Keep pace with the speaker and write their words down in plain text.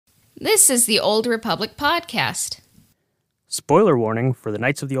This is the Old Republic podcast. Spoiler warning for the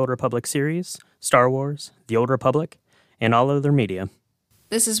Knights of the Old Republic series, Star Wars, the Old Republic, and all other media.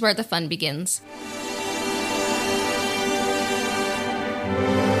 This is where the fun begins.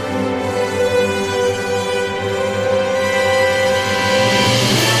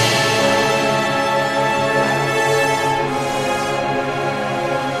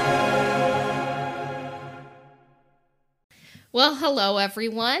 Well, hello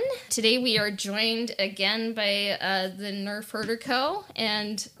everyone. Today we are joined again by the Nerf Herder Co.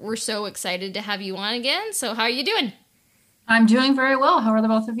 And we're so excited to have you on again. So how are you doing? I'm doing very well. How are the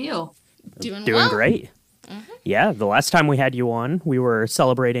both of you? Doing well. Great. Mm-hmm. Yeah, the last time we had you on, we were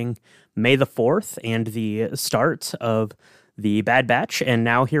celebrating May the 4th and the start of the Bad Batch. And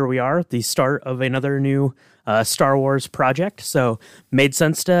now here we are, the start of another new Star Wars project. So made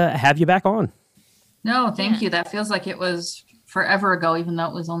sense to have you back on. No, thank you. That feels like it was forever ago, even though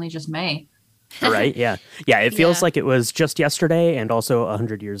it was only just May. Right, yeah. Yeah, it feels like it was just yesterday and also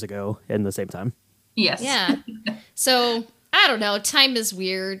 100 years ago in the same time. Yes. Yeah. So, I don't know, time is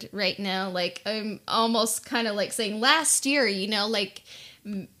weird right now. Like, I'm almost kind of like saying last year, you know, like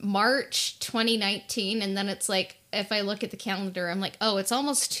March 2019, and then it's like, if I look at the calendar, I'm like, oh, it's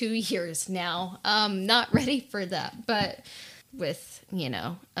almost 2 years now. Not ready for that, but with, you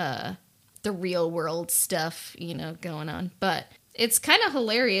know, the real world stuff, you know, going on. But it's kind of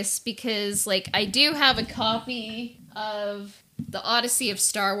hilarious because, like, I do have a copy of The Odyssey of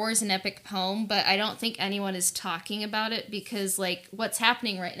Star Wars, an epic poem, but I don't think anyone is talking about it because, like, what's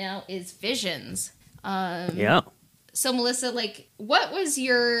happening right now is Visions. Yeah. So, Melissa, like, what was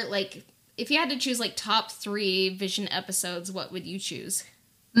your, like, if you had to choose, like, top 3 Vision episodes, what would you choose?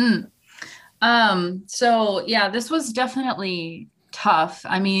 So, yeah, this was definitely tough.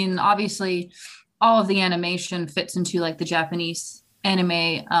 I mean, obviously all of the animation fits into like the Japanese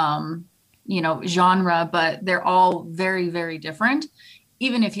anime genre, but they're all very, very different.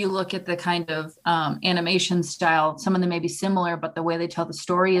 Even if you look at the kind of animation style, some of them may be similar, but the way they tell the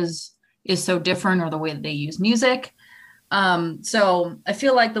story is so different, or the way that they use music. So I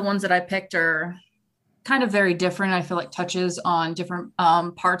feel like the ones that I picked are kind of very different. I feel like touches on different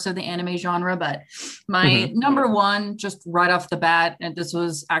parts of the anime genre, but my number one, just right off the bat, and this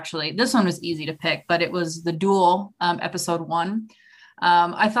one was easy to pick, but it was The Duel, episode 1.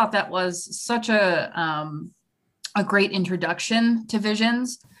 I thought that was such a great introduction to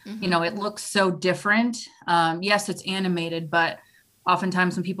Visions. You know, it looks so different. Yes, it's animated, but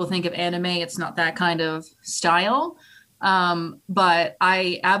oftentimes when people think of anime, it's not that kind of style. But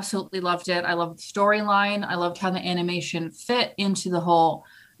I absolutely loved it. I loved the storyline. I loved how the animation fit into the whole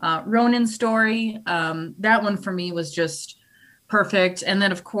Ronin story. That one for me was just perfect. And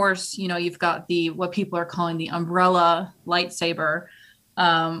then, of course, you know, you've got what people are calling the Umbrella lightsaber,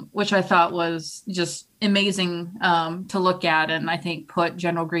 which I thought was just amazing to look at, and I think put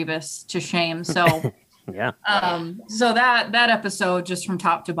General Grievous to shame. So yeah. So that episode, just from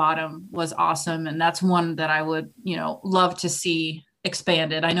top to bottom, was awesome. And that's one that I would, you know, love to see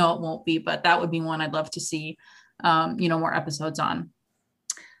expanded. I know it won't be, but that would be one I'd love to see, more episodes on.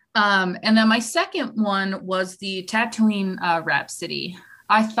 And then my second one was the Tatooine Rhapsody.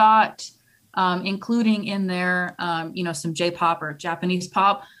 I thought, including in there, some J-pop or Japanese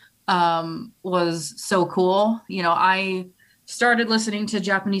pop, was so cool. You know, I started listening to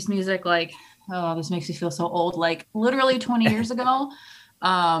Japanese music like, oh, this makes me feel so old, like literally 20 years ago,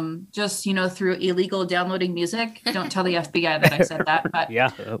 just, you know, through illegal downloading music. Don't tell the FBI that I said that, but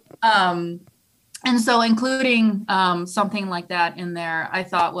yeah. And so including something like that in there, I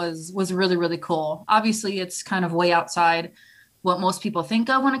thought was really, really cool. Obviously, it's kind of way outside what most people think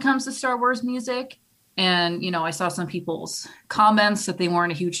of when it comes to Star Wars music. And, you know, I saw some people's comments that they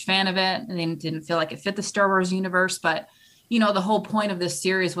weren't a huge fan of it and they didn't feel like it fit the Star Wars universe, but you know, the whole point of this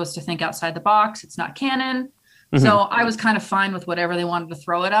series was to think outside the box. It's not canon. So I was kind of fine with whatever they wanted to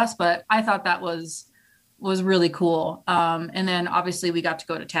throw at us, but I thought that was really cool. And then obviously we got to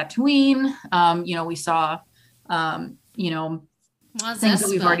go to Tatooine. We saw, things that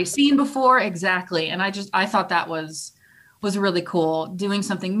we've already seen before. Exactly. And I thought that was really cool, doing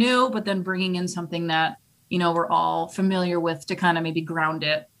something new, but then bringing in something that, you know, we're all familiar with to kind of maybe ground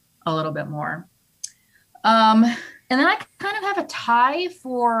it a little bit more. And then I kind of have a tie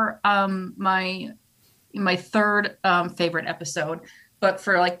for my third favorite episode, but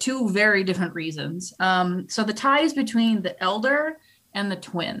for like 2 very different reasons. So the tie is between the Elder and the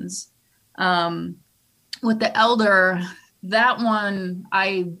twins. With the Elder, that one,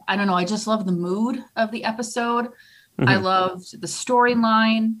 I don't know, I just love the mood of the episode. I loved the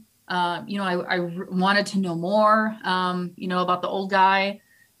storyline. I wanted to know more, about the old guy.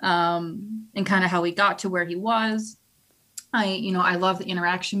 and kind of how he got to where he was. I love the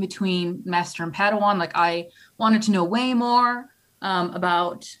interaction between Master and Padawan. Like, I wanted to know way more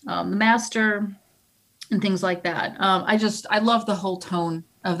about the Master and things like that. I love the whole tone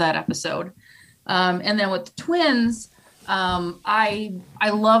of that episode. And then with the twins, I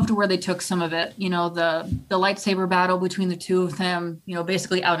loved where they took some of it. The lightsaber battle between the two of them.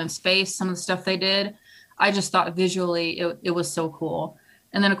 Basically out in space. Some of the stuff they did, I just thought visually it was so cool.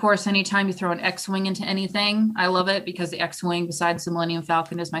 And then, of course, anytime you throw an X-wing into anything, I love it, because the X-wing, besides the Millennium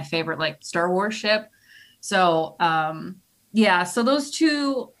Falcon, is my favorite, like, Star Wars ship. So, yeah, so those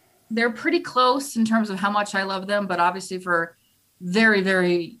two, they're pretty close in terms of how much I love them, but obviously for very,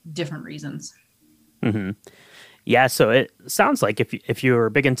 very different reasons. Mm-hmm. Yeah, so it sounds like if you were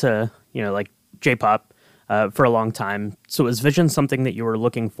big into, like J-pop, for a long time. So was Vision something that you were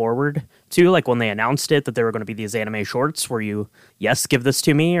looking forward to? Like when they announced it, that there were going to be these anime shorts, were you, yes, give this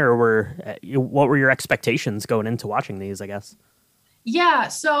to me? Or what were your expectations going into watching these, I guess? Yeah.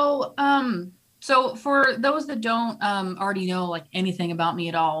 So for those that don't already know like anything about me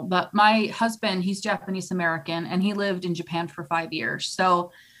at all, but my husband, he's Japanese American and he lived in Japan for 5 years.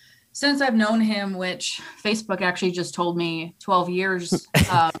 So since I've known him, which Facebook actually just told me 12 years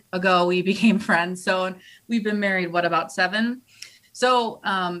ago, we became friends. So we've been married, about 7? So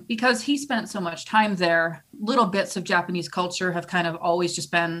because he spent so much time there, little bits of Japanese culture have kind of always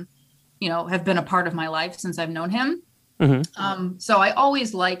just been, have been a part of my life since I've known him. Mm-hmm. So I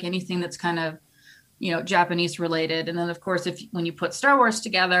always like anything that's kind of, Japanese related. And then, of course, when you put Star Wars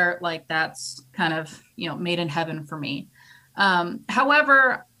together, like that's kind of, made in heaven for me.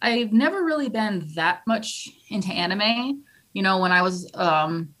 However, I've never really been that much into anime. When I was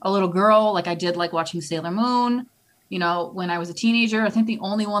a little girl, like I did like watching Sailor Moon. When I was a teenager, I think the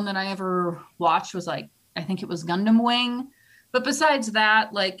only one that I ever watched was I think it was Gundam Wing. But besides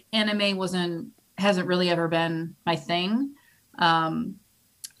that, like anime hasn't really ever been my thing.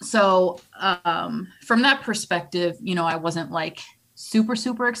 So from that perspective, I wasn't like super,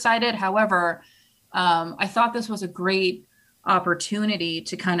 super excited. However, I thought this was a great opportunity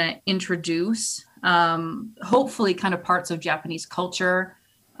to kind of introduce hopefully kind of parts of Japanese culture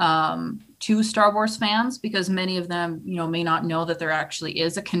to Star Wars fans, because many of them may not know that there actually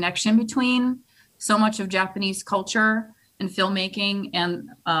is a connection between so much of Japanese culture and filmmaking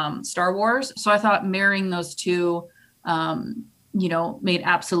and Star Wars. So I thought marrying those two made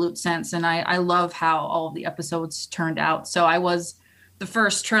absolute sense, and I love how all of the episodes turned out. So the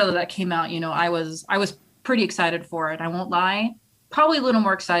first trailer that came out, I was pretty excited for it. I won't lie. Probably a little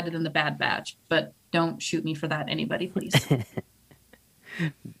more excited than the Bad Batch, but don't shoot me for that, anybody, please.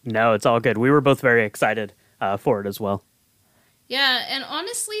 No, it's all good. We were both very excited for it as well. Yeah, and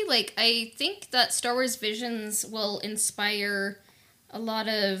honestly, like, I think that Star Wars Visions will inspire a lot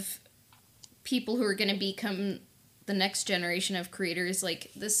of people who are going to become the next generation of creators.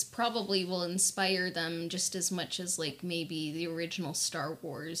 Like, this probably will inspire them just as much as, like, maybe the original Star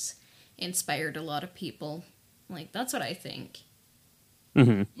Wars inspired a lot of people. Like, that's what I think.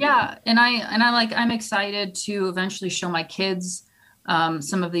 Mm-hmm. Yeah, and I'm excited to eventually show my kids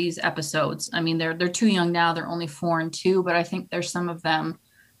some of these episodes. I mean, they're too young now; they're only 4 and 2, but I think there's some of them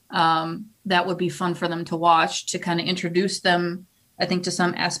that would be fun for them to watch, to kind of introduce them, I think, to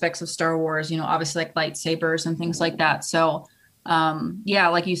some aspects of Star Wars. Obviously like lightsabers and things like that. So, yeah,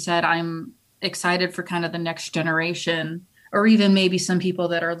 like you said, I'm excited for kind of the next generation, or even maybe some people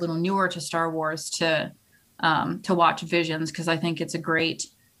that are a little newer to Star Wars to watch Visions, because I think it's a great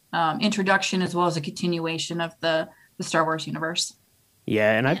introduction as well as a continuation of the Star Wars universe.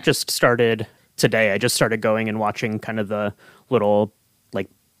 Yeah, and I've just started today. I just started going and watching kind of the little like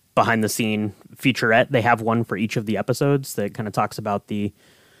behind the scene featurette. They have one for each of the episodes that kind of talks about the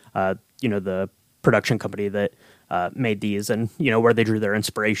the production company that made these, and where they drew their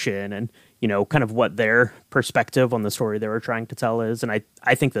inspiration, and kind of what their perspective on the story they were trying to tell is. And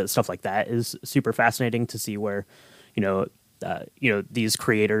I think that stuff like that is super fascinating to see, where these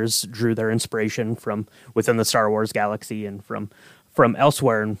creators drew their inspiration from within the Star Wars galaxy and from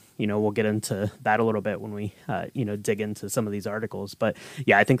elsewhere. And we'll get into that a little bit when we dig into some of these articles. But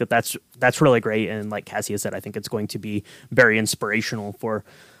yeah, I think that's really great. And like Cassia said, I think it's going to be very inspirational for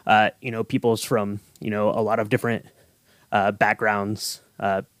people's from a lot of different backgrounds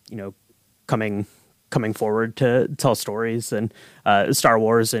coming forward to tell stories, and Star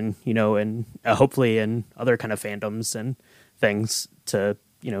Wars, and and hopefully in other kind of fandoms and things, to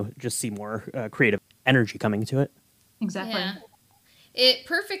just see more creative energy coming to it. Exactly. Yeah. It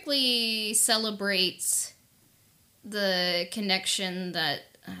perfectly celebrates the connection that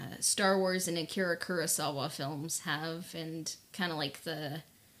Star Wars and Akira Kurosawa films have, and kind of like the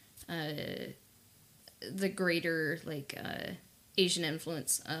the greater like Asian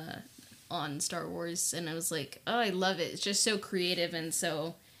influence on Star Wars, and I was like, oh, I love it. It's just so creative and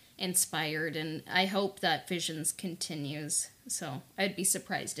so inspired, and I hope that Visions continues. So I'd be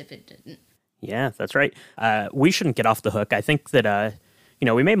surprised if it didn't. Yeah, that's right. We shouldn't get off the hook. I think that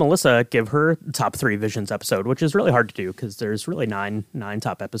we made Melissa give her top 3 Visions episode, which is really hard to do because there's really nine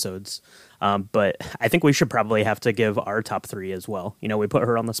top episodes. But I think we should probably have to give our top 3 as well. We put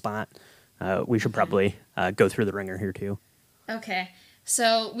her on the spot. We should probably go through the ringer here too. Okay.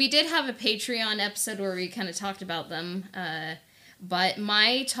 So we did have a Patreon episode where we kind of talked about them. But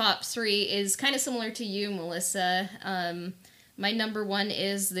my top 3 is kind of similar to you, Melissa. My number 1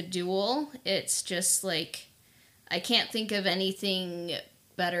 is The Duel. It's just like, I can't think of anything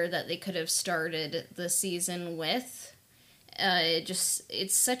better that they could have started the season with.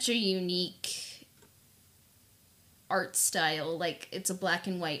 It's such a unique art style. Like, it's a black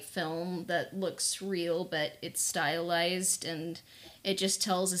and white film that looks real, but it's stylized, and it just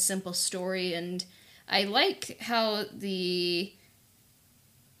tells a simple story. And I like how the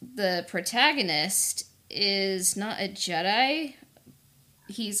protagonist is not a Jedi.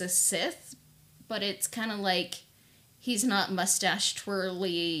 He's a Sith, but it's kind of like he's not mustache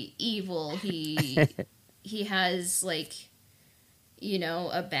twirly evil. He has like,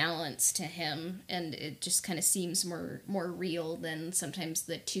 a balance to him, and it just kind of seems more real than sometimes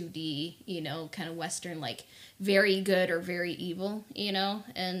the 2D, kind of Western, like very good or very evil,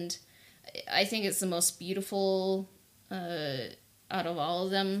 and I think it's the most beautiful out of all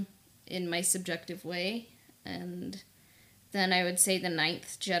of them in my subjective way. And then I would say The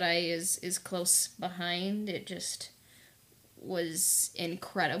Ninth Jedi is close behind. It just was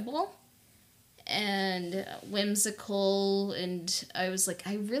incredible and whimsical, and I was like,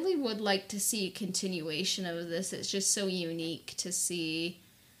 I really would like to see a continuation of this. It's just so unique to see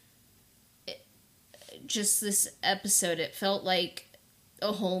just this episode. It felt like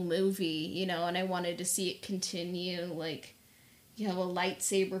a whole movie, and I wanted to see it continue. Like, you have a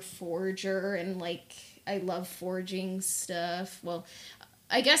lightsaber forger, and like, I love forging stuff. Well,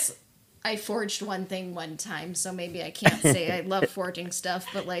 I guess I forged one thing one time, so maybe I can't say I love forging stuff,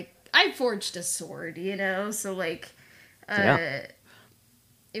 but like, I forged a sword, so like, it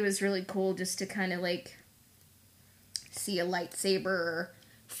was really cool just to kind of like see a lightsaber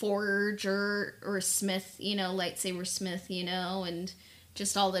forger or smith, lightsaber smith, and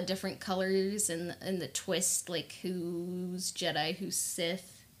just all the different colors and the twist, like who's Jedi, who's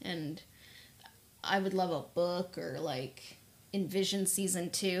Sith. And I would love a book, or like in Vision Season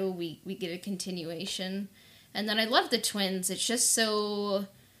 2, we get a continuation. And then I love the twins. It's just so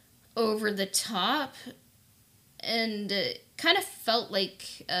over the top, and it kind of felt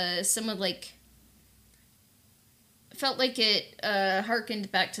like it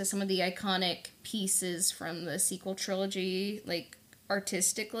harkened back to some of the iconic pieces from the sequel trilogy, like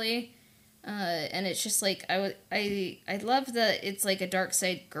artistically, and it's just like I love that it's like a dark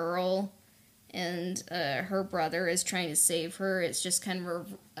side girl, and her brother is trying to save her. It's just kind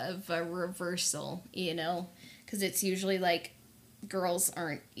of a reversal, because it's usually like girls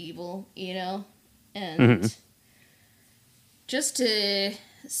aren't evil, and just to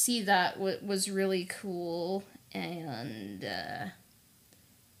see that was really cool. And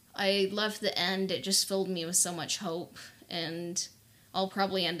I loved the end. It just filled me with so much hope, and I'll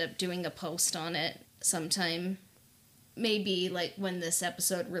probably end up doing a post on it sometime. Maybe like when this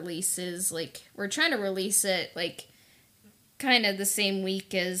episode releases. Like, we're trying to release it like kind of the same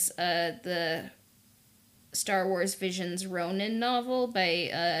week as the Star Wars Visions Ronin novel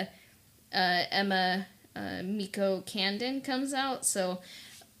by Emma Miko Candon comes out. So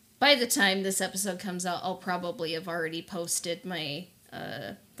by the time this episode comes out, I'll probably have already posted my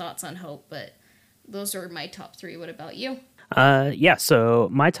thoughts on Hope. But those are my top 3. What about you? Yeah, so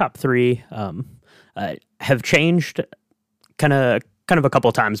my top 3 have changed kind of a couple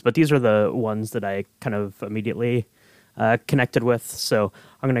of times, but these are the ones that I kind of immediately connected with. So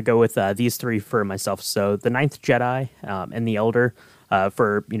I'm going to go with these 3 for myself. So The Ninth Jedi and The Elder,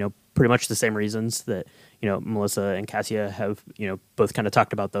 for, pretty much the same reasons that, Melissa and Cassia have, both kind of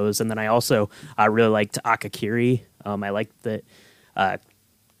talked about those. And then I also really liked Akakiri. I liked that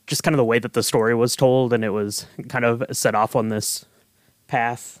just kind of the way that the story was told, and it was kind of set off on this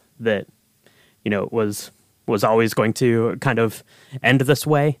path that, was always going to kind of end this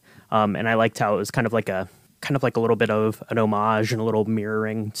way. And I liked how it was kind of like a little bit of an homage and a little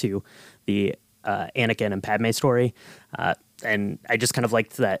mirroring to the Anakin and Padme story. And I just kind of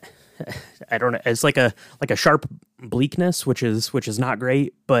liked that I don't know. It's like a sharp bleakness, which is not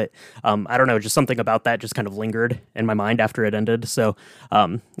great. But I don't know. Just something about that just kind of lingered in my mind after it ended. So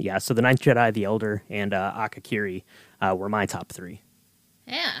yeah. So the Ninth Jedi, The Elder, and Akakiri were my top three.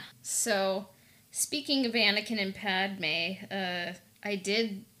 Yeah. So speaking of Anakin and Padme, I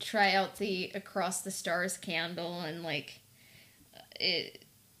did try out the Across the Stars candle, and like it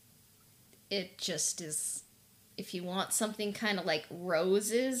just is. If you want something kind of like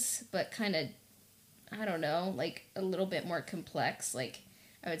roses, but kind of, I don't know, like a little bit more complex, like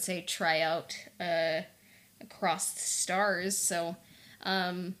I would say try out Across the Stars. So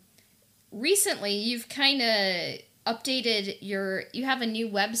recently you've kind of updated you have a new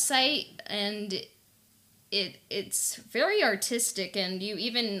website, and it's very artistic, and you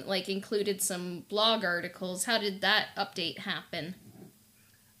even like included some blog articles. How did that update happen?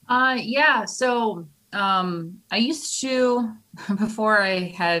 Yeah. So I used to, before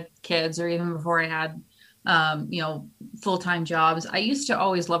I had kids or even before I had, full-time jobs, I used to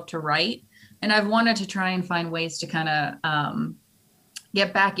always love to write, and I've wanted to try and find ways to kind of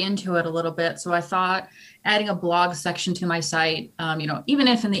get back into it a little bit. So I thought adding a blog section to my site, even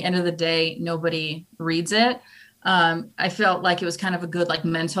if in the end of the day, nobody reads it, I felt like it was kind of a good like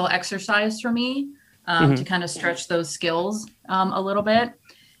mental exercise for me to kind of stretch those skills a little bit.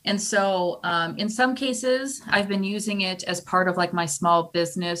 And so in some cases, I've been using it as part of like my small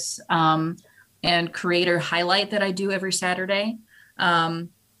business and creator highlight that I do every Saturday. And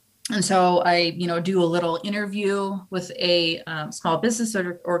so I, do a little interview with a small business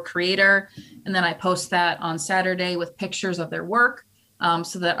or creator, and then I post that on Saturday with pictures of their work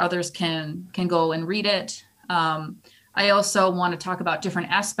so that others can go and read it. I also want to talk about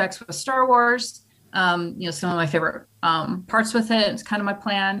different aspects with Star Wars. Some of my favorite parts with it. It's kind of my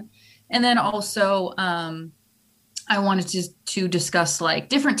plan. And then also, I wanted to discuss like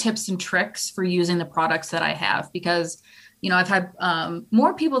different tips and tricks for using the products that I have, because, I've had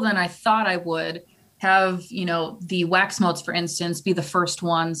more people than I thought I would have, the wax melts, for instance, be the first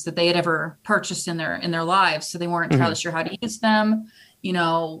ones that they had ever purchased in their lives. So they weren't entirely sure how to use them.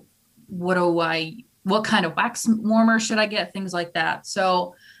 What kind of wax warmer should I get? Things like that.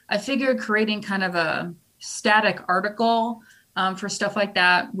 So I figured creating kind of a static article for stuff like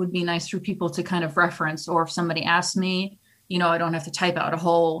that would be nice for people to kind of reference. Or if somebody asks me, I don't have to type out a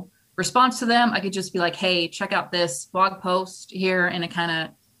whole response to them. I could just be like, hey, check out this blog post here. And it kind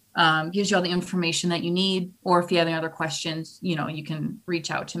of gives you all the information that you need. Or if you have any other questions, you can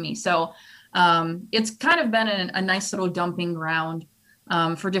reach out to me. So it's kind of been a nice little dumping ground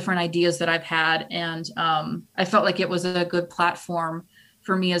for different ideas that I've had. And I felt like it was a good platform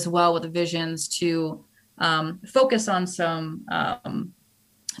for me as well with the Visions to focus on some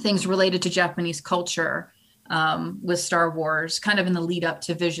things related to Japanese culture with Star Wars, kind of in the lead up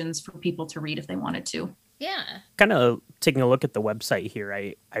to Visions for people to read if they wanted to. Yeah. Kind of taking a look at the website here,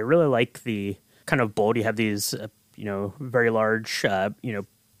 I really like the kind of bold. You have these, very large,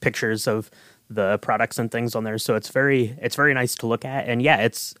 pictures of the products and things on there. So it's very nice to look at. And yeah,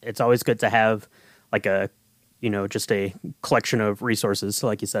 it's always good to have like a, just a collection of resources,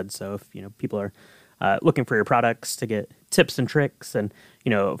 like you said. So if, people are looking for your products to get tips and tricks and,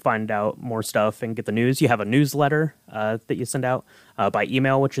 find out more stuff and get the news, you have a newsletter that you send out by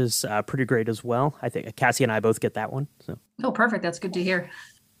email, which is pretty great as well. I think Cassie and I both get that one. So. Oh, perfect. That's good to hear.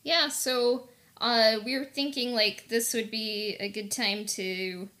 Yeah. So we were thinking like this would be a good time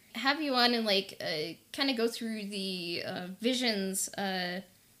to have you on and like kind of go through the Visions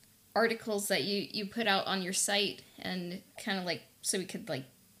articles that you put out on your site, and kind of like so we could like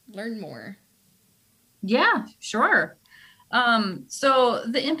learn more. Yeah, sure. So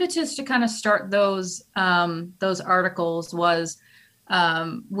the impetus to kind of start those articles was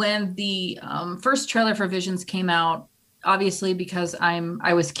when the first trailer for Visions came out. Obviously, because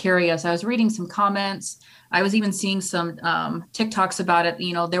I was curious. I was reading some comments. I was even seeing some TikToks about it.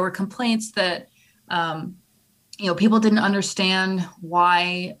 There were complaints that people didn't understand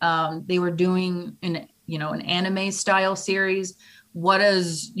why they were doing an anime style series. What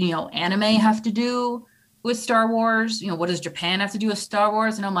does anime have to do with Star Wars? What does Japan have to do with Star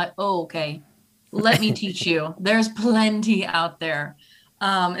Wars? And I'm like, oh, okay, let me teach you. There's plenty out there.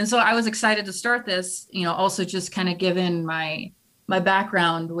 And so I was excited to start this, also just kind of given my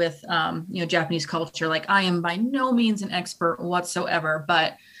background with, Japanese culture. Like I am by no means an expert whatsoever,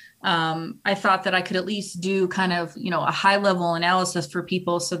 but I thought that I could at least do kind of, a high level analysis for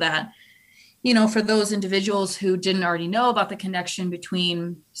people so that, for those individuals who didn't already know about the connection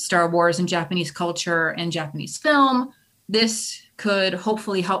between Star Wars and Japanese culture and Japanese film, this could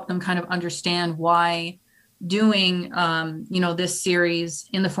hopefully help them kind of understand why doing, this series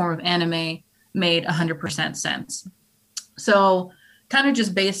in the form of anime made 100% sense. So kind of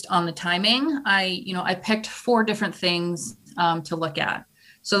just based on the timing, I picked 4 different things to look at.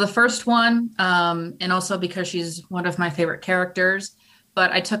 So the first one, and also because she's one of my favorite characters,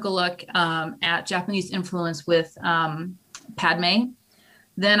 but I took a look at Japanese influence with Padme.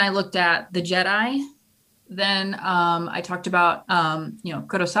 Then I looked at the Jedi. Then I talked about,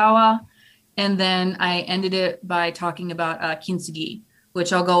 Kurosawa. And then I ended it by talking about Kintsugi,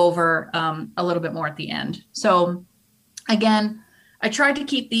 which I'll go over a little bit more at the end. So again, I tried to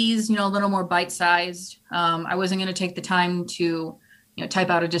keep these, a little more bite-sized. I wasn't going to take the time to,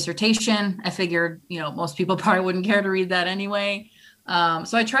 type out a dissertation. I figured, most people probably wouldn't care to read that anyway.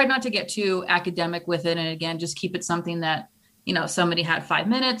 So I tried not to get too academic with it. And again, just keep it something that, somebody had 5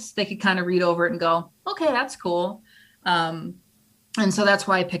 minutes, they could kind of read over it and go, okay, that's cool. And so that's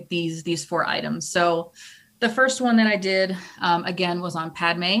why I picked these 4 items. So the first one that I did, again, was on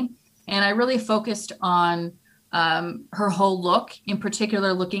Padme. And I really focused on her whole look, in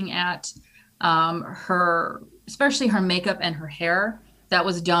particular, looking at especially her makeup and her hair that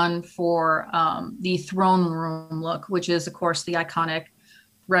was done for the throne room look, which is, of course, the iconic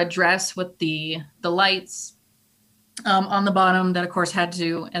red dress with the lights on the bottom that, of course, had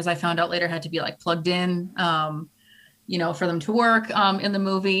to, as I found out later, had to be like plugged in, for them to work in the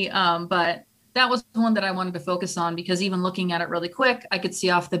movie. But that was the one that I wanted to focus on because even looking at it really quick, I could see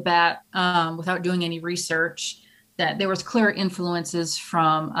off the bat without doing any research that there was clear influences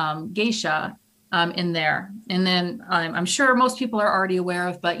from geisha in there. And then I'm sure most people are already aware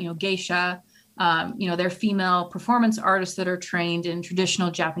of, but, geisha, they're female performance artists that are trained in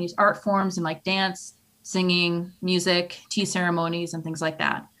traditional Japanese art forms and like dance, singing, music, tea ceremonies, and things like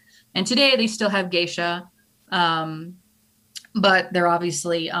that. And today they still have geisha, but they're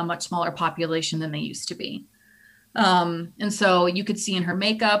obviously a much smaller population than they used to be. And so you could see in her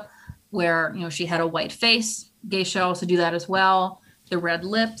makeup where, she had a white face. Geisha also do that as well. The red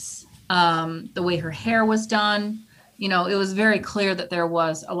lips, the way her hair was done, it was very clear that there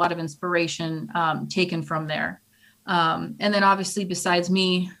was a lot of inspiration taken from there. And then obviously, besides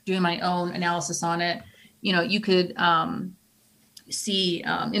me doing my own analysis on it, you could see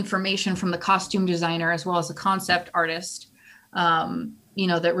information from the costume designer as well as the concept artist,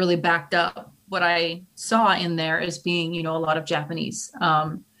 that really backed up what I saw in there as being, a lot of Japanese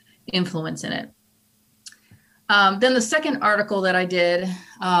influence in it. Then the second article that I did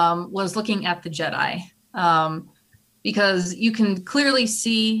was looking at the Jedi, because you can clearly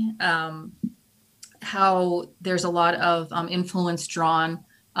see how there's a lot of influence drawn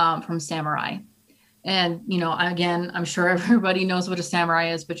from samurai. And, again, I'm sure everybody knows what a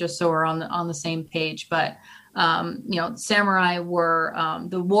samurai is, but just so we're on the same page. But, samurai were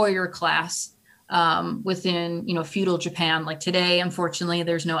the warrior class within, feudal Japan. Like today, unfortunately,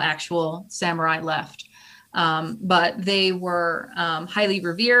 there's no actual samurai left. But they were highly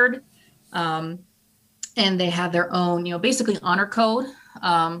revered, and they had their own, basically honor code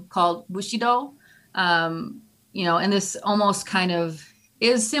called Bushido, and this almost kind of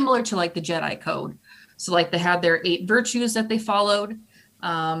is similar to like the Jedi code. So like they had their 8 virtues that they followed.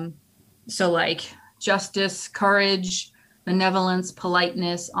 So like justice, courage, benevolence,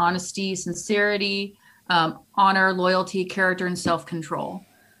 politeness, honesty, sincerity, honor, loyalty, character, and self-control.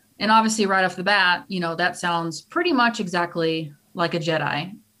 And obviously right off the bat, that sounds pretty much exactly like a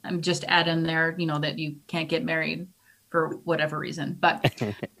Jedi. I'm just adding there, that you can't get married for whatever reason. But,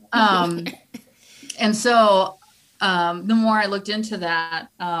 and so the more I looked into that,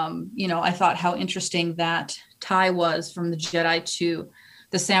 I thought how interesting that tie was from the Jedi to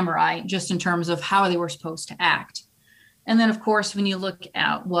the samurai, just in terms of how they were supposed to act. And then, of course, when you look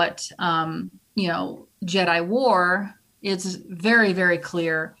at what, Jedi wore, it's very, very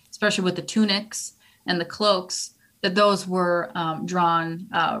clear, especially with the tunics and the cloaks, that those were drawn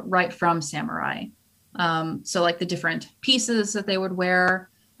right from samurai. So like the different pieces that they would wear.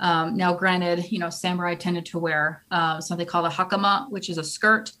 Now, granted, samurai tended to wear something called a hakama, which is a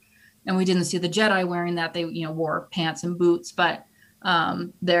skirt. And we didn't see the Jedi wearing that. They, wore pants and boots, but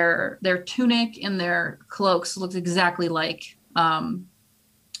their tunic and their cloaks looked exactly like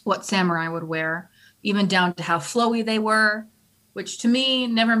what samurai would wear, even down to how flowy they were, which to me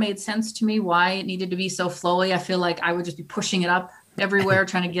never made sense to me why it needed to be so flowy. I feel like I would just be pushing it up everywhere,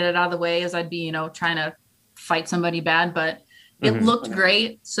 trying to get it out of the way as I'd be, trying to fight somebody bad, but it looked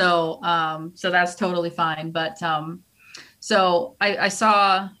great. So that's totally fine. But so I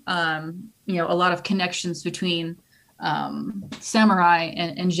saw, a lot of connections between samurai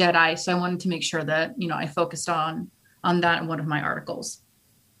and Jedi. So I wanted to make sure that, I focused on that in one of my articles.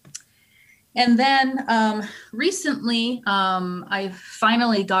 And then recently, I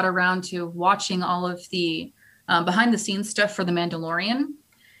finally got around to watching all of the behind the scenes stuff for The Mandalorian.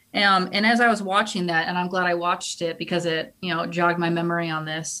 And as I was watching that, and I'm glad I watched it because it, jogged my memory on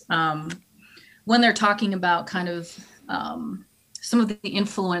this. When they're talking about kind of some of the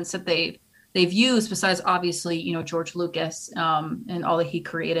influence that they've used, besides obviously, George Lucas and all that he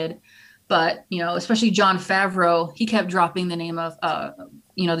created, but especially Jon Favreau, he kept dropping the name of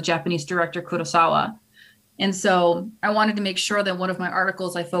the Japanese director Kurosawa. And so I wanted to make sure that one of my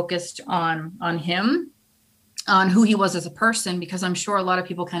articles I focused on him, on who he was as a person, because I'm sure a lot of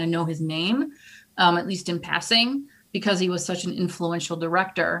people kind of know his name, at least in passing, because he was such an influential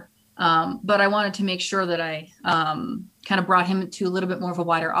director. But I wanted to make sure that I kind of brought him to a little bit more of a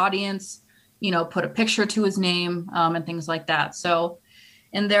wider audience, put a picture to his name and things like that. So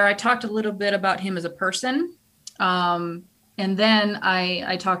in there, I talked a little bit about him as a person. And then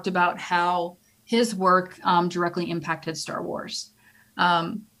I talked about how his work directly impacted Star Wars.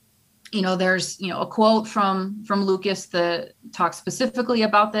 There's, a quote from Lucas that talks specifically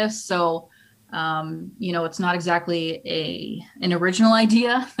about this. So, it's not exactly an original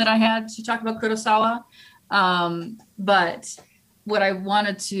idea that I had to talk about Kurosawa. But what I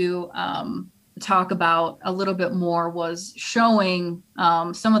wanted to talk about a little bit more was showing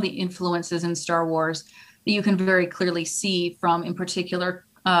some of the influences in Star Wars that you can very clearly see from, in particular,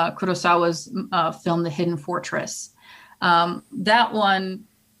 Kurosawa's film, The Hidden Fortress. That one,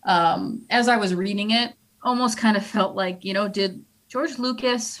 as I was reading it, almost kind of felt like, did George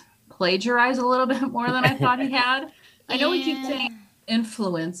Lucas plagiarize a little bit more than I thought he had? I know we keep saying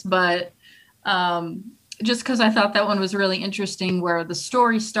influence, but just because I thought that one was really interesting, where the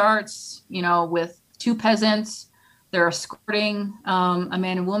story starts, with two peasants. They're escorting a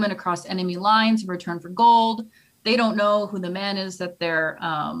man and woman across enemy lines in return for gold. They don't know who the man is that they're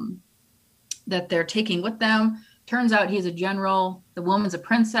taking with them. Turns out he's a general. The woman's a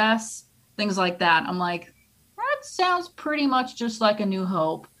princess. Things like that. I'm like, that sounds pretty much just like A New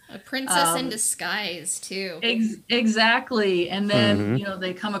Hope. A princess in disguise too. Exactly. And then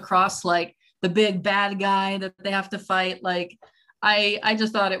they come across like the big bad guy that they have to fight. Like, I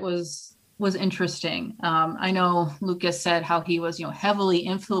just thought it was interesting. I know Lucas said how he was, heavily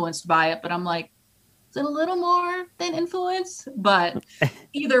influenced by it, but I'm like, is it a little more than influence? But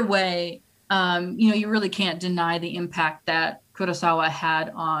either way, you really can't deny the impact that Kurosawa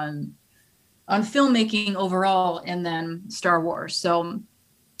had on filmmaking overall, and then Star Wars. So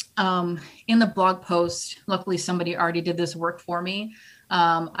in the blog post, luckily somebody already did this work for me.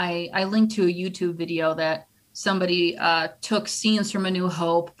 I linked to a YouTube video that somebody took scenes from A New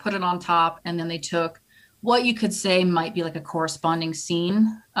Hope, put it on top, and then they took what you could say might be like a corresponding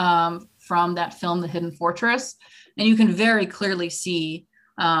scene from that film, The Hidden Fortress. And you can very clearly see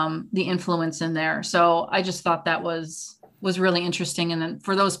the influence in there. So I just thought that was really interesting. And then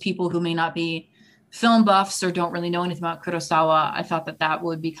for those people who may not be film buffs or don't really know anything about Kurosawa, I thought that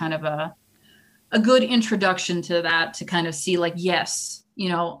would be kind of a good introduction to that, to kind of see like, yes,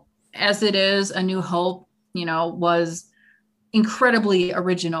 as it is, A New Hope, was incredibly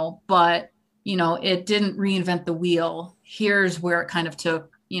original, but, it didn't reinvent the wheel. Here's where it kind of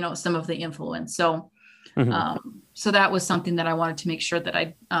took, some of the influence. So, so that was something that I wanted to make sure that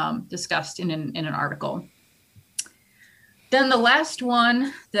I discussed in an article. Then the last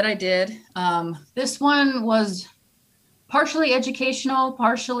one that I did, this one was partially educational,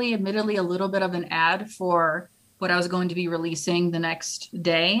 partially admittedly a little bit of an ad for what I was going to be releasing the next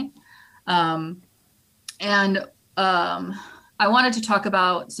day. And I wanted to talk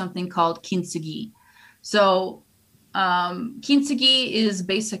about something called kintsugi. So kintsugi is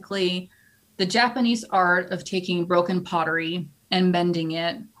basically the Japanese art of taking broken pottery and bending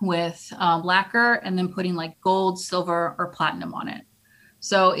it with lacquer and then putting like gold, silver, or platinum on it.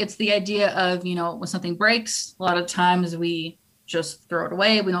 So it's the idea of, when something breaks, a lot of times we just throw it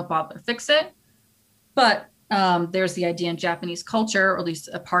away. We don't bother to fix it. But there's the idea in Japanese culture, or at least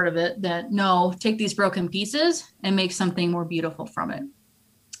a part of it, that no, take these broken pieces and make something more beautiful from it.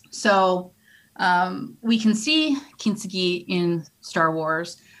 So we can see kintsugi in Star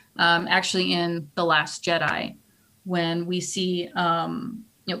Wars, actually in The Last Jedi, when we see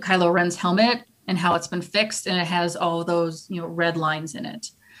Kylo Ren's helmet and how it's been fixed, and it has all those red lines in it.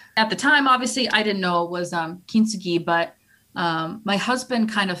 At the time, obviously, I didn't know it was kintsugi, but my husband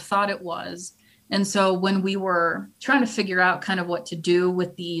kind of thought it was. And so when we were trying to figure out kind of what to do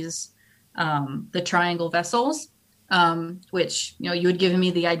with these, the triangle vessels, which, you had given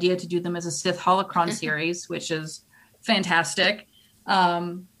me the idea to do them as a Sith holocron series, which is fantastic.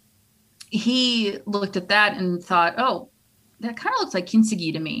 He looked at that and thought, oh, that kind of looks like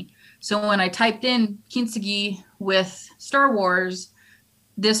kintsugi to me. So when I typed in kintsugi with Star Wars,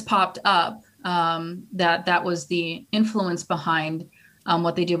 this popped up, that was the influence behind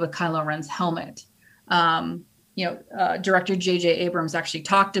what they did with Kylo Ren's helmet. Director J.J. Abrams actually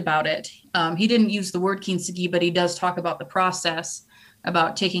talked about it. He didn't use the word kintsugi, but he does talk about the process,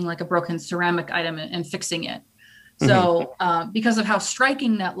 about taking like a broken ceramic item and fixing it. So because of how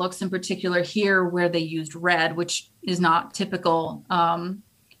striking that looks, in particular here where they used red, which is not typical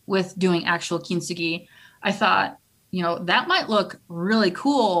with doing actual kintsugi, I thought, that might look really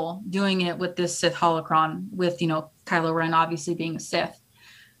cool doing it with this Sith holocron with, Kylo Ren obviously being a Sith.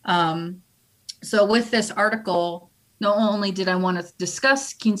 So with this article, not only did I want to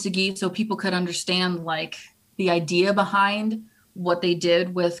discuss kintsugi so people could understand like the idea behind what they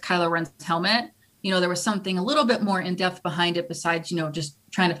did with Kylo Ren's helmet, there was something a little bit more in depth behind it besides, just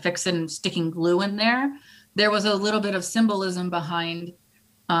trying to fix it and sticking glue in there. There was a little bit of symbolism behind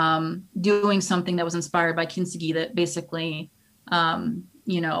doing something that was inspired by kintsugi that basically,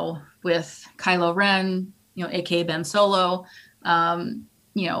 with Kylo Ren, aka Ben Solo,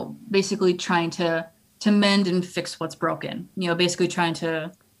 basically trying to mend and fix what's broken, basically trying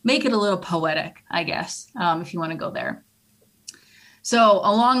to make it a little poetic, I guess, if you want to go there. So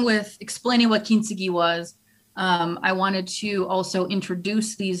along with explaining what kintsugi was, I wanted to also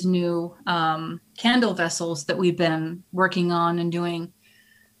introduce these new candle vessels that we've been working on and doing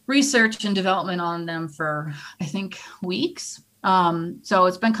research and development on them for, I think, weeks. So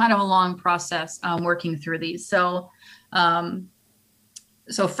it's been kind of a long process working through these. So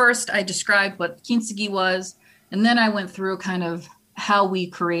first I described what kintsugi was, and then I went through kind of how we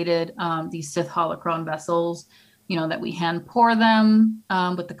created these Sith holocron vessels, that we hand pour them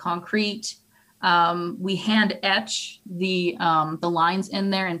with the concrete. We hand etch the lines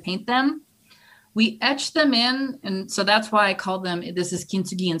in there and paint them. We etch them in, and so that's why I called them, this is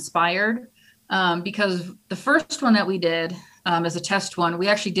kintsugi inspired, because the first one that we did as a test one, we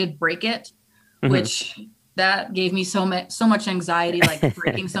actually did break it, which that gave me so much anxiety, like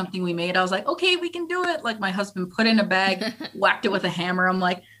breaking something we made. I was like, okay, we can do it. Like my husband put it in a bag, whacked it with a hammer. I'm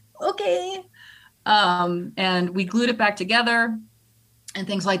like, okay. And we glued it back together and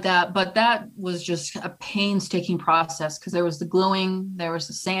things like that. But that was just a painstaking process because there was the gluing, there was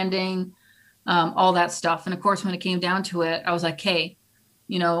the sanding, all that stuff. And of course, when it came down to it, I was like, hey,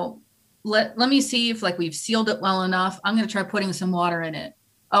 let me see if like we've sealed it well enough. I'm going to try putting some water in it.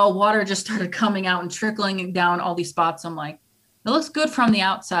 Oh, water just started coming out and trickling down all these spots. I'm like, it looks good from the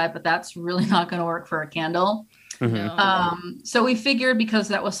outside, but that's really not going to work for a candle. So we figured because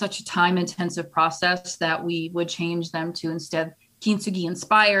that was such a time intensive process that we would change them to instead kintsugi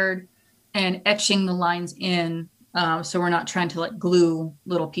inspired and etching the lines in. So we're not trying to like glue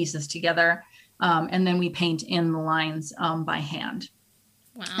little pieces together. And then we paint in the lines by hand.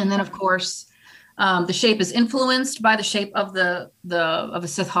 Wow. And then of course, the shape is influenced by the shape of of a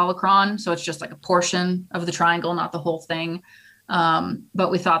Sith holocron. So it's just like a portion of the triangle, not the whole thing.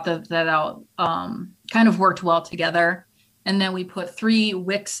 But we thought that kind of worked well together. And then we put 3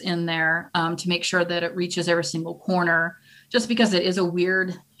 wicks in there to make sure that it reaches every single corner, just because it is a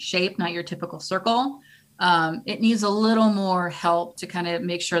weird shape, not your typical circle. It needs a little more help to kind of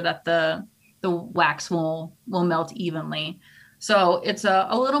make sure that the wax will melt evenly. So it's a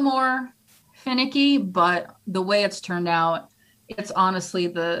little more finicky, but the way it's turned out, it's honestly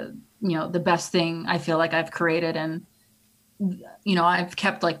the best thing I feel like I've created. And I've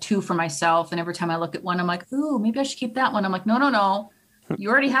kept like 2 for myself, and every time I look at one, I'm like, ooh, maybe I should keep that one. I'm like, no, you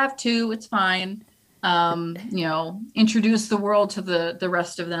already have 2, it's fine. Introduce the world to the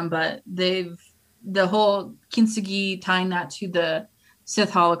rest of them, but the whole kintsugi, tying that to the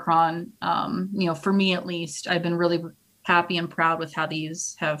Sith holocron, for me at least, I've been really happy and proud with how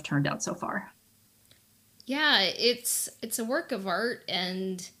these have turned out so far. Yeah, it's a work of art,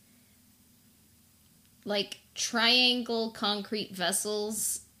 and like triangle concrete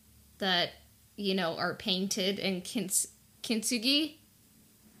vessels that are painted in kintsugi.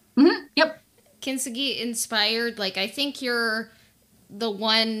 Mm-hmm. Yep. Kintsugi inspired. Like I think you're the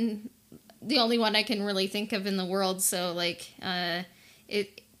only one I can really think of in the world. So like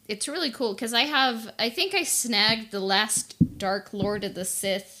it's really cool because I think I snagged the last Dark Lord of the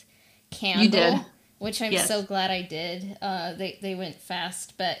Sith candle. You did. Which I'm so glad I did. They went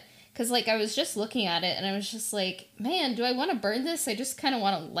fast, but because like I was just looking at it and I was just like, man, do I want to burn this? I just kind of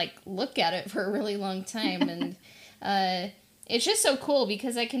want to like look at it for a really long time, and it's just so cool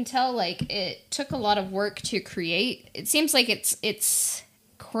because I can tell like it took a lot of work to create. It seems like it's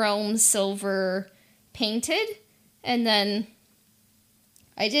chrome silver painted, and then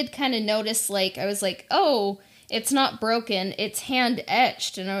I did kind of notice like I was like, oh, it's not broken, it's hand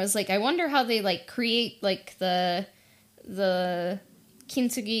etched. And I was like, I wonder how they like create like the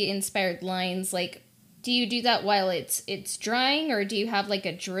kintsugi inspired lines. Like, do you do that while it's drying, or do you have like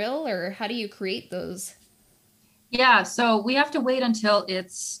a drill, or how do you create those? Yeah, so we have to wait until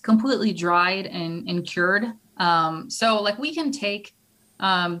it's completely dried and cured. So like we can take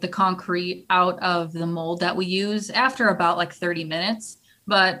the concrete out of the mold that we use after about like 30 minutes,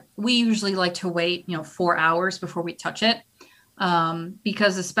 but we usually like to wait, 4 hours before we touch it.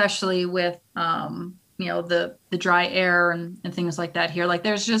 Because especially with, the dry air and things like that here, like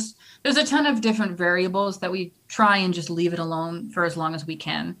there's a ton of different variables that we try and just leave it alone for as long as we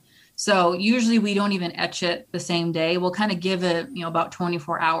can. So usually we don't even etch it the same day. We'll kind of give it, about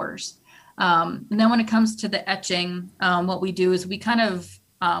 24 hours. And then when it comes to the etching, what we do is we kind of,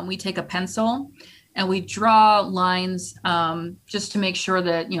 we take a pencil and we draw lines just to make sure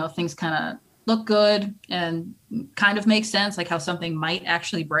that, things kind of look good and kind of make sense, like how something might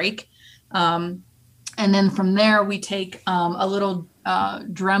actually break. And then from there, we take a little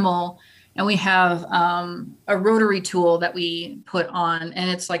Dremel, and we have a rotary tool that we put on, and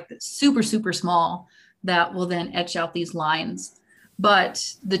it's like super, super small that will then etch out these lines. But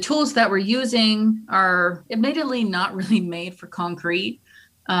the tools that we're using are admittedly not really made for concrete.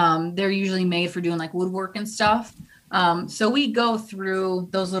 They're usually made for doing like woodwork and stuff. So we go through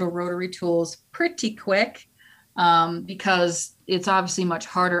those little rotary tools pretty quick because it's obviously much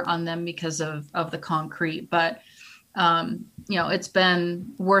harder on them because of the concrete. But it's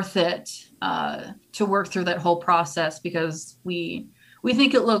been worth it to work through that whole process because we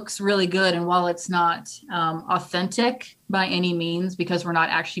think it looks really good. And while it's not authentic by any means, because we're not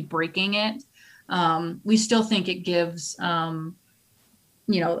actually breaking it, we still think it gives, enough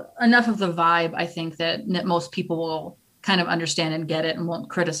of the vibe, I think, that most people will kind of understand and get it and won't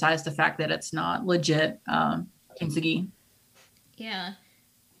criticize the fact that it's not legit kintsugi. Yeah.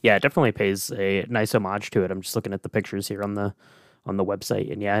 Yeah, it definitely pays a nice homage to it. I'm just looking at the pictures here on the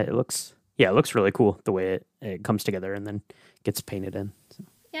website, and it looks really cool the way it comes together and then gets painted in. So.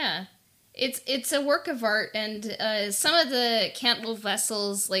 Yeah, it's a work of art, and some of the candle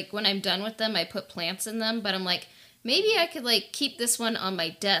vessels, like when I'm done with them, I put plants in them. But I'm like, maybe I could like keep this one on my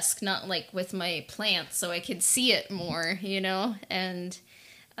desk, not like with my plants, so I could see it more, And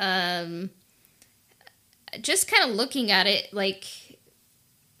just kind of looking at it, like.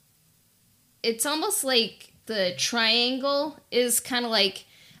 It's almost like the triangle is kind of like,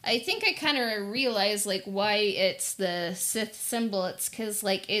 I think I kind of realized like why it's the Sith symbol. It's because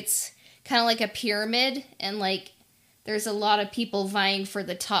like it's kind of like a pyramid, and like there's a lot of people vying for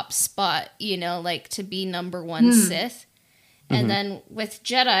the top spot, like to be number one Sith. And then with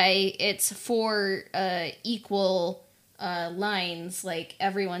Jedi, it's 4 equal lines, like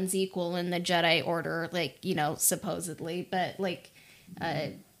everyone's equal in the Jedi order, like, supposedly, but like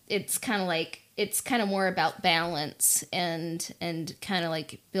it's kind of more about balance and kind of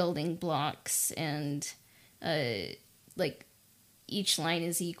like building blocks, and like each line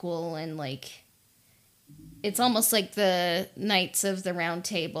is equal, and like it's almost like the Knights of the Round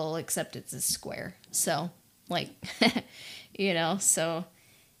Table, except it's a square. So like so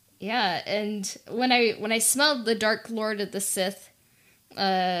yeah. And when I smelled the Dark Lord of the Sith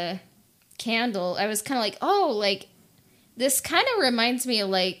candle, I was kind of like, oh, like this kind of reminds me of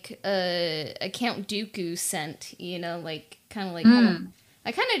like a Count Dooku scent, like kind of like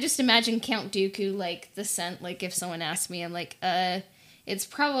I kind of just imagine Count Dooku, like the scent, like if someone asked me, I'm like, it's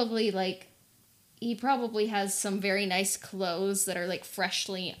probably like he probably has some very nice clothes that are like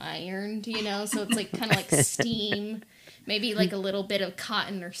freshly ironed, so it's like kind of like steam, maybe like a little bit of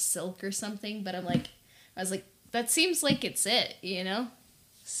cotton or silk or something. But I was like, that seems like it's it,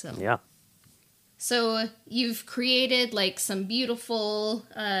 So yeah. So you've created like some beautiful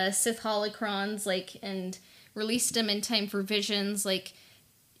Sith holocrons, like, and released them in time for Visions. Like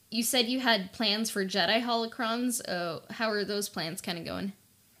you said, you had plans for Jedi holocrons. How are those plans kind of going?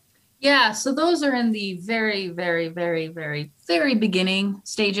 Yeah, so those are in the very, very, very, very, very beginning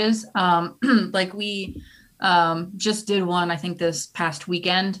stages. Like we just did one, I think, this past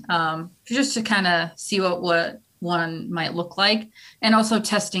weekend, just to kind of see what one might look like, and also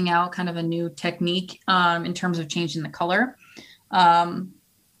testing out kind of a new technique in terms of changing the color. And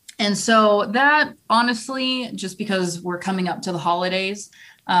so that, honestly, just because we're coming up to the holidays,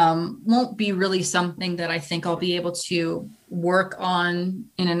 won't be really something that I think I'll be able to work on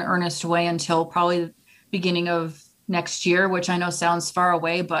in an earnest way until probably the beginning of next year, which I know sounds far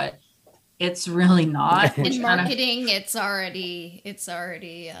away, but it's really not. In marketing, it's already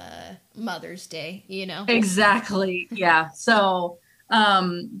Mother's Day, Exactly. Yeah. So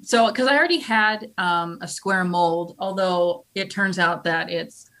So because I already had a square mold, although it turns out that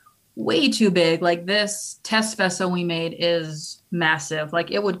it's way too big. Like this test vessel we made is massive.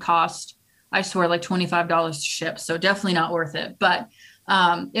 Like it would cost, I swear, like $25 to ship. So definitely not worth it. But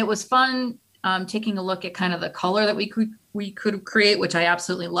it was fun taking a look at kind of the color that we could create, which I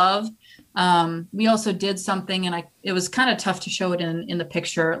absolutely love. We also did something, and it was kind of tough to show it in the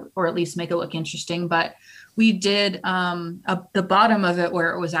picture, or at least make it look interesting. But we did the bottom of it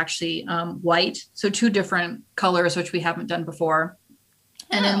where it was actually white, so two different colors, which we haven't done before.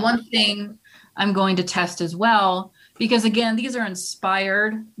 And then one thing I'm going to test as well, because again, these are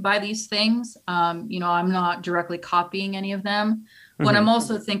inspired by these things. I'm not directly copying any of them. What I'm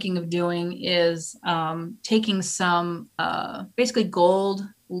also thinking of doing is taking some basically gold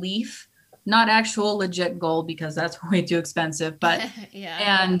leaf, not actual legit gold because that's way too expensive, but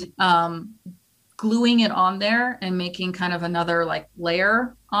and gluing it on there and making kind of another like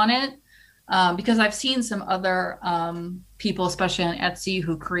layer on it. Because I've seen some other people, especially on Etsy,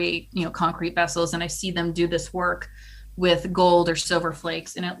 who create, concrete vessels, and I see them do this work with gold or silver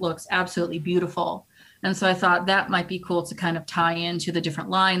flakes, and it looks absolutely beautiful. And so I thought that might be cool to kind of tie into the different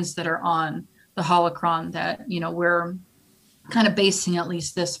lines that are on the holocron that, we're kind of basing at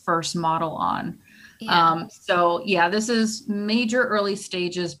least this first model on. This is major early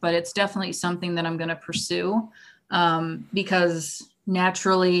stages, but it's definitely something that I'm going to pursue because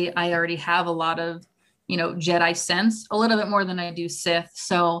naturally I already have a lot of, Jedi sense, a little bit more than I do Sith.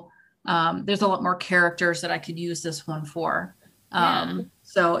 So there's a lot more characters that I could use this one for.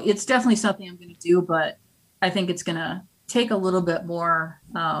 So it's definitely something I'm going to do, but I think it's going to take a little bit more,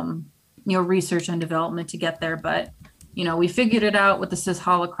 research and development to get there. But, we figured it out with the Sith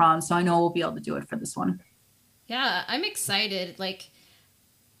holocron, so I know we'll be able to do it for this one. Yeah, I'm excited.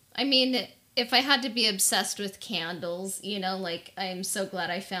 If I had to be obsessed with candles, I'm so glad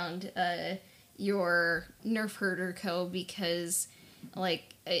I found your Nerf Herder Co. because, I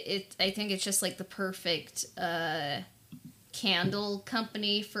think it's just the perfect candle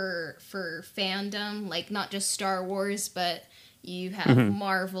company for fandom. Not just Star Wars, but you have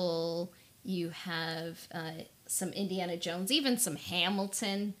Marvel, you have some Indiana Jones, even some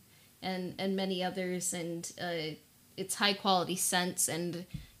Hamilton, and many others, and it's high quality scents and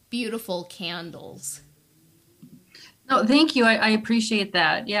beautiful candles. No, thank you. I appreciate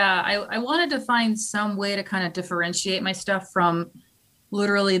that. Yeah, I wanted to find some way to kind of differentiate my stuff from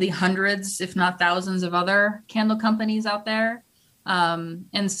literally the hundreds, if not thousands, of other candle companies out there.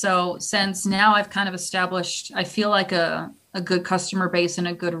 And so since now I've kind of established, I feel like a good customer base and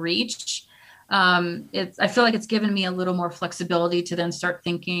a good reach, I feel like it's given me a little more flexibility to then start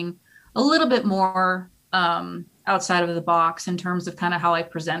thinking a little bit more outside of the box in terms of kind of how I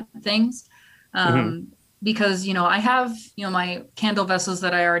present things. Because, I have, my candle vessels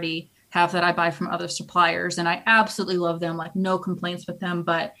that I already have that I buy from other suppliers, and I absolutely love them, no complaints with them.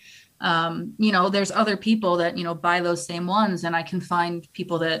 But, there's other people that, buy those same ones, and I can find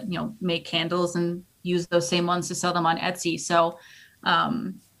people that, make candles and use those same ones to sell them on Etsy. So,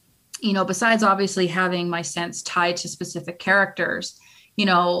 besides obviously having my scents tied to specific characters,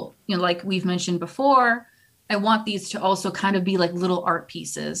 like we've mentioned before, I want these to also kind of be like little art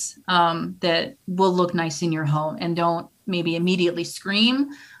pieces that will look nice in your home and don't maybe immediately scream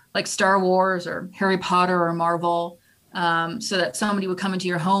like Star Wars or Harry Potter or Marvel, so that somebody would come into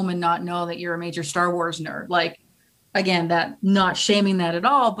your home and not know that you're a major Star Wars nerd. Again, that not shaming that at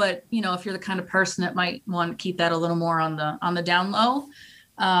all, but if you're the kind of person that might want to keep that a little more on the down low,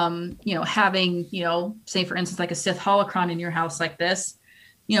 having, say for instance, like a Sith holocron in your house like this,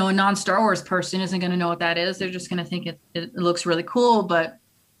 a non-Star Wars person isn't going to know what that is. They're just going to think it looks really cool, but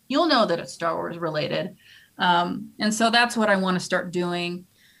you'll know that it's Star Wars related. And so that's what I want to start doing.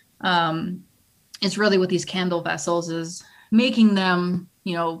 Is really with these candle vessels is making them,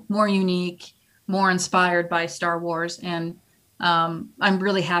 more unique, more inspired by Star Wars. And I'm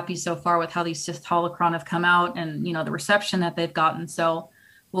really happy so far with how these Sith holocron have come out and, the reception that they've gotten. So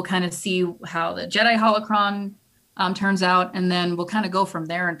we'll kind of see how the Jedi holocron turns out, and then we'll kind of go from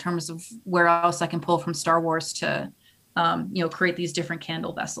there in terms of where else I can pull from Star Wars to, create these different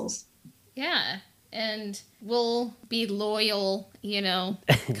candle vessels. Yeah. And we'll be loyal,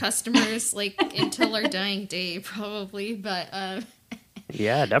 customers until our dying day, probably. But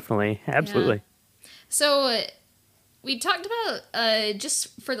yeah, definitely, absolutely. Yeah. So we talked about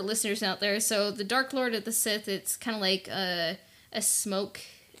just for the listeners out there. So the Dark Lord of the Sith, it's kind of like a smoke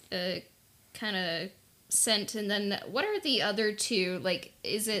kind of scent, and then what are the other two?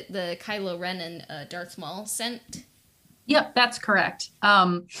 Is it the Kylo Ren and Darth Maul scent? Yep, that's correct.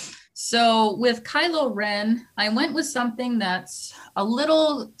 So with Kylo Ren, I went with something that's a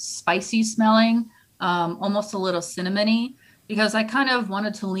little spicy smelling, almost a little cinnamony, because I kind of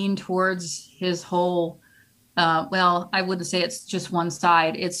wanted to lean towards his whole, well, I wouldn't say it's just one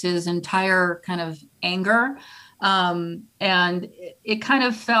side, it's his entire kind of anger. And it kind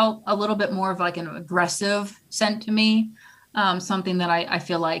of felt a little bit more of like an aggressive scent to me, something that I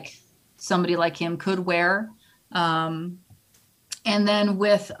feel like somebody like him could wear. Um, and then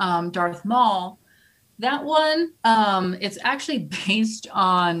with Darth Maul, that one, it's actually based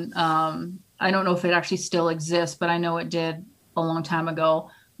on, I don't know if it actually still exists, but I know it did a long time ago.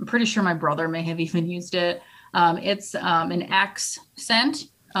 I'm pretty sure my brother may have even used it. It's an Axe scent.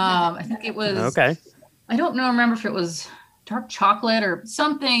 I think it was, Okay. I don't know, remember if it was dark chocolate or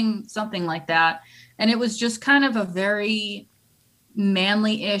something like that. And it was just kind of a very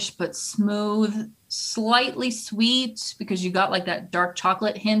manly-ish but smooth, slightly sweet, because you got like that dark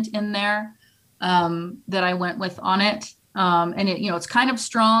chocolate hint in there, that I went with on it. And it, it's kind of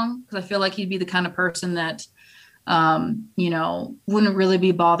strong, because I feel like he'd be the kind of person that wouldn't really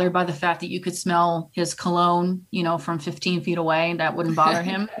be bothered by the fact that you could smell his cologne, from 15 feet away. That wouldn't bother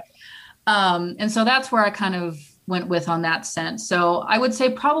him. And so that's where I kind of went with on that scent. So I would say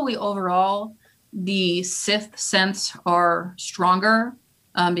probably overall the Sith scents are stronger,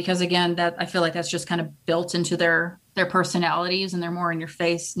 because again, that I feel like that's just kind of built into their personalities, and they're more in your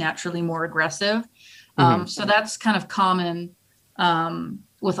face, naturally more aggressive. So that's kind of common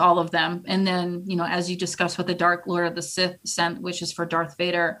with all of them. And then, as you discussed with the Dark Lord of the Sith scent, which is for Darth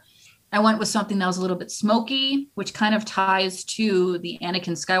Vader, I went with something that was a little bit smoky, which kind of ties to the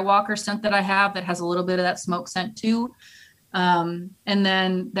Anakin Skywalker scent that I have, that has a little bit of that smoke scent too. And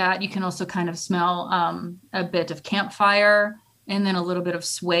then that you can also kind of smell a bit of campfire, and then a little bit of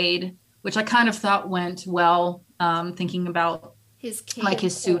suede, which I kind of thought went well, thinking about His cape. like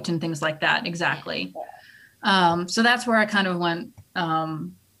his suit and things like that. Exactly. So that's where I kind of went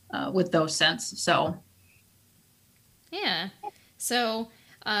with those scents. So Yeah. So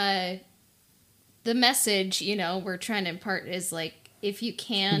the message, we're trying to impart is like, if you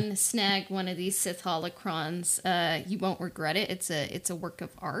can snag one of these Sith holocrons, you won't regret it. It's a work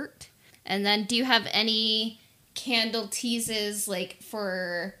of art. And then, do you have any candle teases like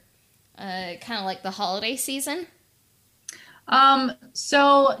for kind of like the holiday season?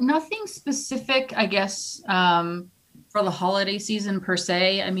 So nothing specific, I guess, for the holiday season per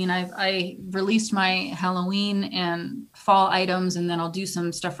se. I mean, I released my Halloween and fall items, and then I'll do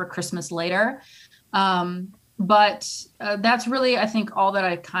some stuff for Christmas later. But that's really, I think, all that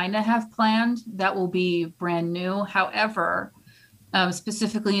I kind of have planned. That will be brand new. However,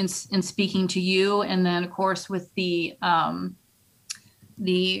 specifically in speaking to you, and then of course with the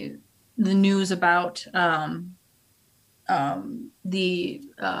news about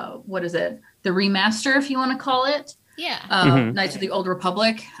what is it? The remaster, if you want to call it. Yeah. Knights of the Old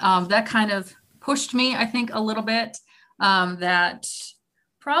Republic. That kind of pushed me, I think, a little bit. That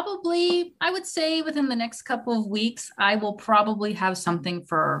probably, I would say within the next couple of weeks, I will probably have something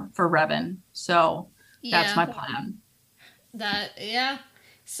for Revan. So that's my plan. Yeah.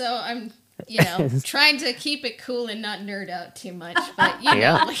 So I'm, trying to keep it cool and not nerd out too much, but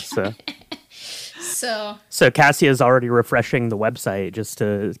So Cassia's already refreshing the website just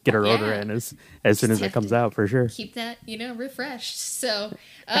to get her order in as soon as it comes out, for sure. Keep that, refreshed. So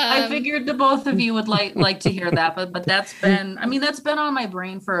I figured the both of you would like to hear that, but that's been on my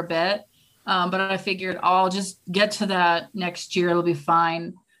brain for a bit. But I figured I'll just get to that next year. It'll be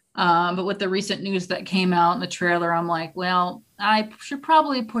fine. But with the recent news that came out in the trailer, I'm like, well, I should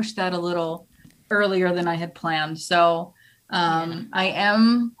probably push that a little earlier than I had planned. So I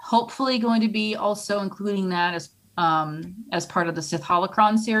am hopefully going to be also including that as part of the Sith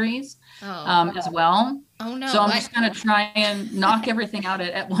Holocron series as well. Oh no! So I'm just gonna try and knock everything out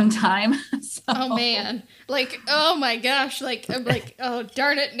at one time. So. Oh man! Oh my gosh! I'm like, oh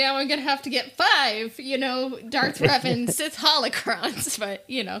darn it! Now I'm gonna have to get 5. Darth Revan Sith Holocrons, but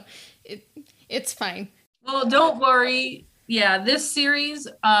it's fine. Well, don't worry. Yeah, this series,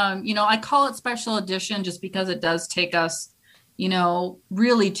 I call it special edition just because it does take us,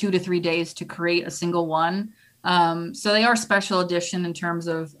 really 2 to 3 days to create a single one. So they are special edition in terms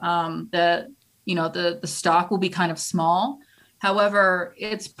of the stock will be kind of small. However,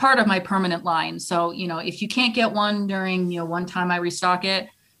 it's part of my permanent line. So, if you can't get one during, one time I restock it,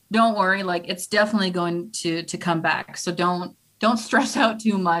 don't worry. Like, it's definitely going to come back. So don't stress out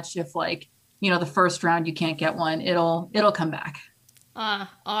too much if the first round you can't get one. It'll come back.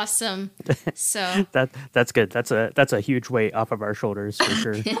 Awesome. So that's good. That's a huge weight off of our shoulders for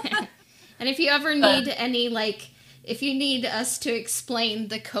sure. And if you ever need any if you need us to explain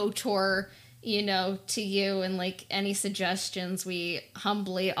the KOTOR, you know, to you and like any suggestions, we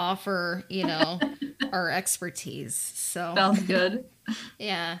humbly offer, you know, our expertise. So sounds good.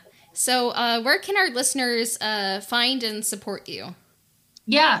 Yeah. So where can our listeners find and support you?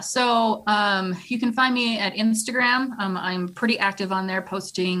 Yeah, so you can find me at Instagram. I'm pretty active on there,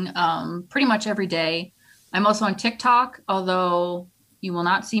 posting pretty much every day. I'm also on TikTok, although you will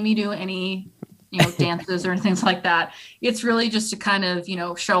not see me do any, you know, dances or things like that. It's really just to kind of, you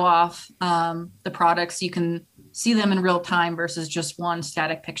know, show off the products. You can see them in real time versus just one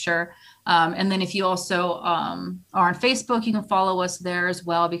static picture. And then if you also are on Facebook, you can follow us there as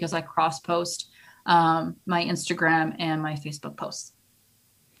well, because I cross post my Instagram and my Facebook posts.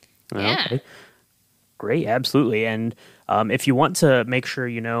 Yeah. Okay. Great. Absolutely. And if you want to make sure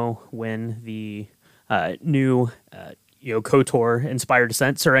you know when the new KOTOR inspired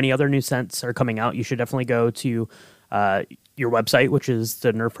scents or any other new scents are coming out, you should definitely go to your website, which is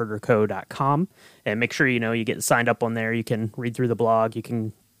thenerfherderco.com, and make sure you get signed up on there. You can read through the blog. You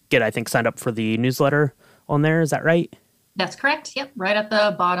can get, I think, signed up for the newsletter on there. Is that right? That's correct. Yep. Right at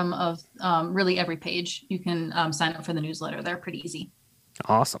the bottom of really every page, you can sign up for the newsletter. They're pretty easy.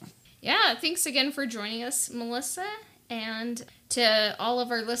 Awesome. Yeah, thanks again for joining us, Melissa. And to all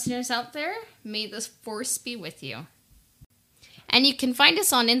of our listeners out there, may the force be with you. And you can find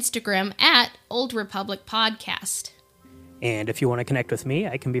us on Instagram at Old Republic Podcast. And if you want to connect with me,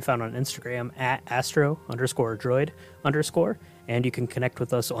 I can be found on Instagram at astro_droid_. And you can connect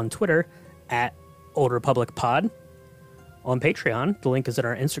with us on Twitter at Old Republic Pod. On Patreon, the link is in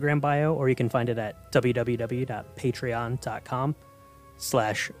our Instagram bio, or you can find it at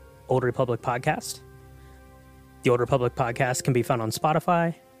www.patreon.com/Old Republic Podcast. The Old Republic Podcast can be found on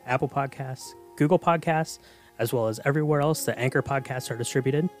Spotify, Apple Podcasts, Google Podcasts, as well as everywhere else that Anchor podcasts are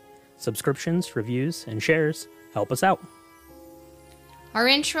distributed. Subscriptions, reviews, and shares help us out. Our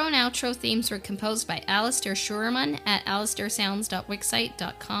intro and outro themes were composed by Alistair Schurman at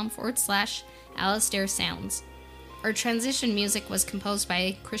alistairsounds.wixsite.com/Alistair Sounds. Our transition music was composed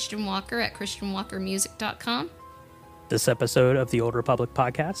by Christian Walker at christianwalkermusic.com. This episode of the Old Republic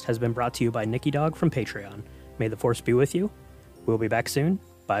Podcast has been brought to you by Nikki Dog from Patreon. May the Force be with you. We'll be back soon.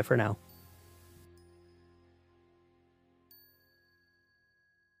 Bye for now.